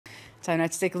Time now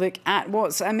to take a look at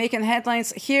what's making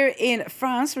headlines here in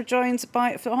France. We're joined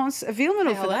by Florence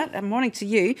Villeminot for that. Morning to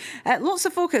you. Lots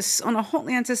of focus on a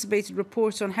hotly anticipated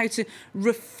report on how to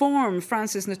reform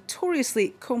France's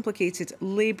notoriously complicated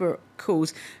labour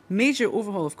code. Major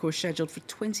overhaul, of course, scheduled for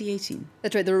 2018.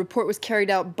 That's right. The report was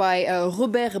carried out by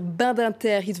Robert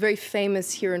Badinter. He's very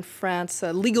famous here in France,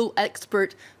 a legal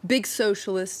expert, big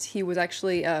socialist. He was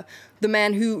actually the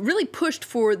man who really pushed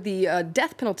for the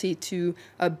death penalty to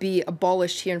be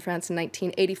abolished here in France in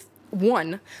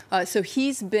 1981. So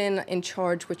he's been in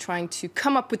charge with trying to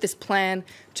come up with this plan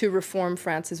to reform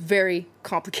France's very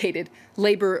complicated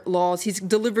labor laws. He's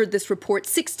delivered this report,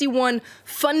 61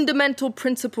 fundamental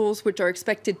principles, which are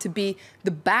expected to be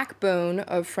the backbone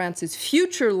of France's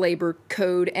future labor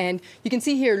code. And you can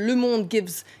see here, Le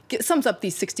Monde sums up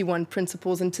these 61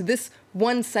 principles into this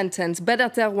one sentence.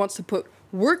 Badinter wants to put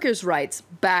workers' rights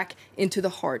back into the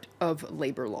heart of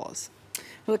labor laws.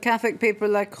 Well, the Catholic paper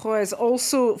La Croix is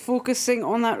also focusing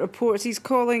on that report.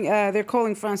 They're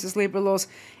calling France's labour laws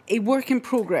a work in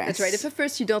progress. That's right. If at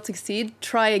first you don't succeed,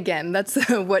 try again. That's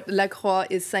what La Croix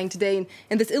is saying today.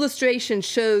 And this illustration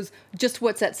shows just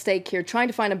what's at stake here, trying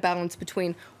to find a balance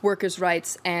between workers'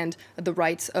 rights and the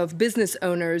rights of business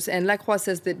owners. And La Croix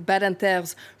says that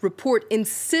Badinter's report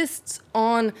insists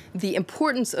on the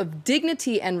importance of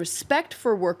dignity and respect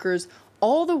for workers,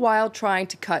 all the while trying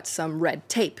to cut some red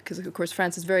tape, because, of course,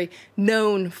 France is very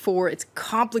known for its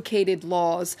complicated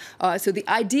laws. So the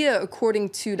idea, according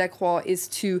to La Croix, is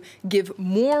to give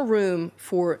more room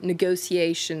for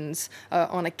negotiations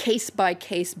on a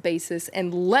case-by-case basis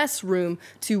and less room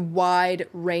to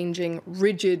wide-ranging,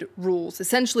 rigid rules.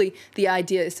 Essentially, the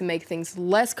idea is to make things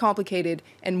less complicated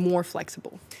and more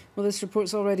flexible. Well, this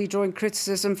report's already drawing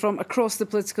criticism from across the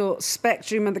political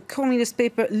spectrum, and the communist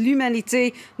paper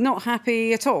L'Humanité not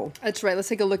happy at all. That's right. Let's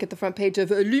take a look at the front page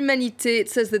of L'Humanité. It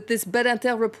says that this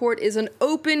Badinter report is an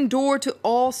open door to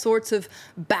all sorts of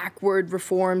backward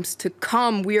reforms to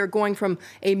come. We are going from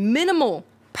a minimal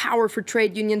power for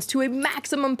trade unions to a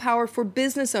maximum power for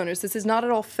business owners. This is not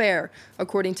at all fair,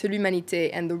 according to L'Humanité,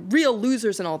 and the real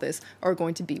losers in all this are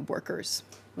going to be workers.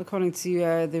 According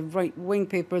to the right-wing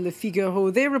paper Le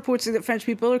Figaro, they're reporting that French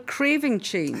people are craving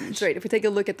change. That's right. If we take a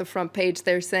look at the front page,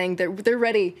 they're saying they're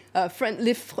ready.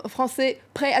 Les Français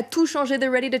prêts à tout changer.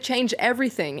 They're ready to change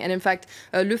everything. And in fact,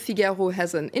 Le Figaro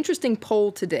has an interesting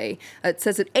poll today. It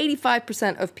says that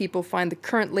 85% of people find the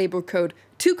current labor code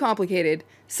too complicated.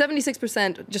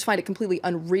 76% just find it completely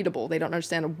unreadable. They don't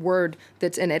understand a word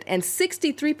that's in it. And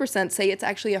 63% say it's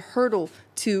actually a hurdle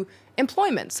to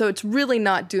employment. So it's really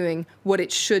not doing what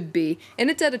it should be. In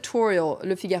its editorial,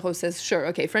 Le Figaro says, sure,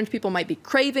 okay, French people might be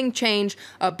craving change,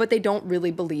 but they don't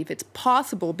really believe it's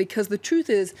possible, because the truth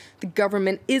is the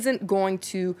government isn't going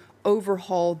to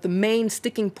overhaul the main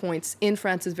sticking points in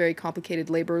France's very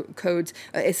complicated labor codes,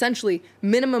 essentially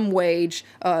minimum wage,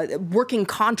 working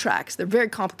contracts. They're very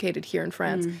complicated here in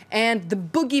France. And the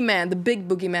boogeyman, the big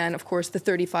boogeyman, of course, the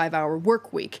 35-hour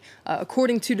work week.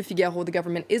 According to Le Figaro, the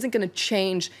government isn't going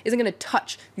to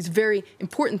touch these very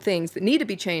important things that need to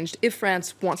be changed if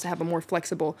France wants to have a more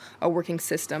flexible working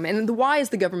system. And why is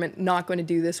the government not going to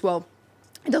do this? Well,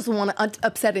 it doesn't want to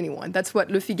upset anyone. That's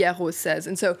what Le Figaro says.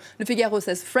 And so Le Figaro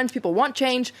says French people want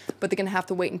change, but they're going to have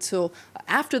to wait until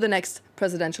after the next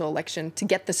presidential election to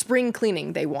get the spring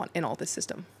cleaning they want in all this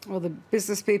system. Well, the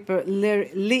business paper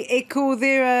L'Echo,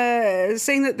 they're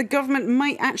saying that the government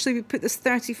might actually put this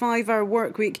 35-hour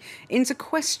work week into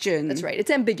question. That's right. It's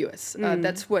ambiguous.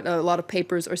 That's what a lot of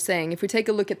papers are saying. If we take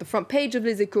a look at the front page of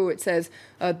Les Echos, it says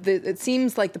it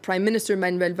seems like the Prime Minister,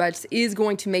 Manuel Valls, is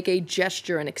going to make a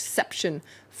gesture, an exception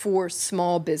for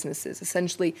small businesses,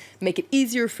 essentially make it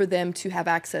easier for them to have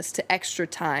access to extra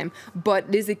time. But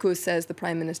Les Echos says the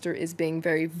Prime Minister is being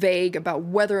very vague about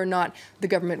whether or not the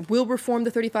government will reform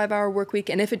the 35-hour work week,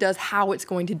 and if it does, how it's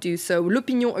going to do so.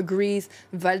 L'Opinion agrees.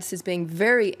 Valls is being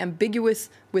very ambiguous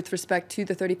with respect to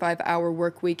the 35-hour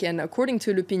work week, and according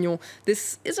to L'Opinion,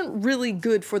 this isn't really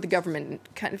good for the government.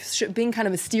 Being kind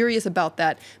of mysterious about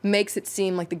that makes it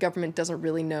seem like the government doesn't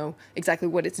really know exactly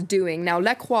what it's doing. Now,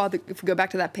 La Croix, if we go back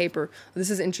to that paper, this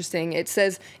is interesting. It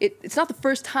says it's not the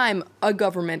first time a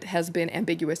government has been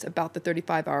ambiguous about the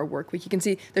 35-hour work week. You can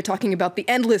see they're talking about the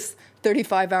endless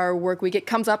 35-hour work week. It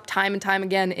comes up time and time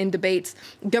again in debates.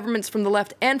 Governments from the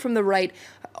left and from the right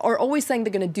are always saying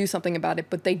they're going to do something about it,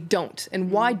 but they don't.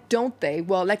 And why don't they?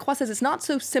 Well, La Croix says it's not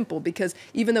so simple, because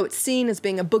even though it's seen as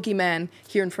being a boogeyman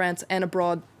here in France and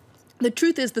abroad, the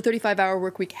truth is the 35-hour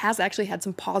work week has actually had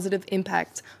some positive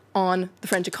impacts on the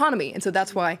French economy. And so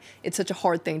that's why it's such a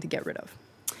hard thing to get rid of.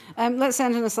 Let's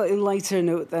end on a slightly lighter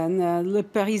note then. Le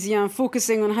Parisien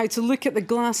focusing on how to look at the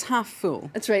glass half full.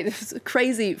 That's right. It's a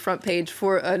crazy front page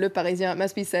for Le Parisien, it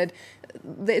must be said.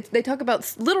 They talk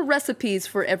about little recipes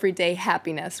for everyday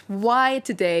happiness. Why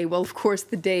today? Well, of course,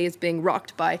 the day is being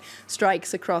rocked by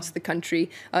strikes across the country.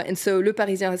 And so Le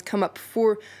Parisien has come up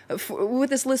with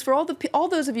this list for all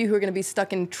those of you who are going to be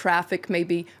stuck in traffic,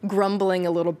 maybe grumbling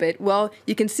a little bit. Well,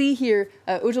 you can see here,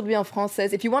 Aujourd'hui en France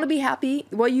says, if you want to be happy,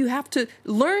 well, you have to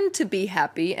learn to be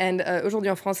happy. And Aujourd'hui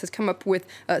en France has come up with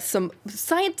some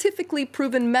scientifically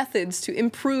proven methods to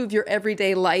improve your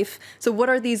everyday life. So what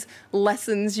are these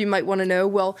lessons you might want to know?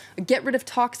 Well, get rid of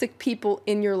toxic people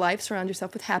in your life. Surround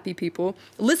yourself with happy people.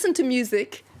 Listen to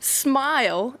music.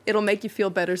 Smile. It'll make you feel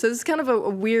better. So this is kind of a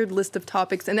weird list of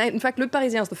topics. And in fact, Le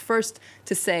Parisien is the first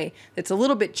to say it's a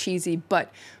little bit cheesy,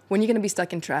 but when you're going to be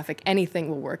stuck in traffic, anything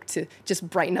will work to just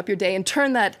brighten up your day and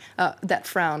turn that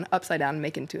frown upside down and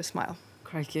make it into a smile.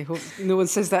 Crikey, hope no one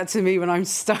says that to me when I'm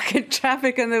stuck in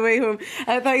traffic on the way home.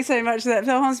 Thanks so much for that.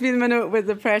 Florence Villeminot with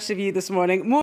the press review this morning.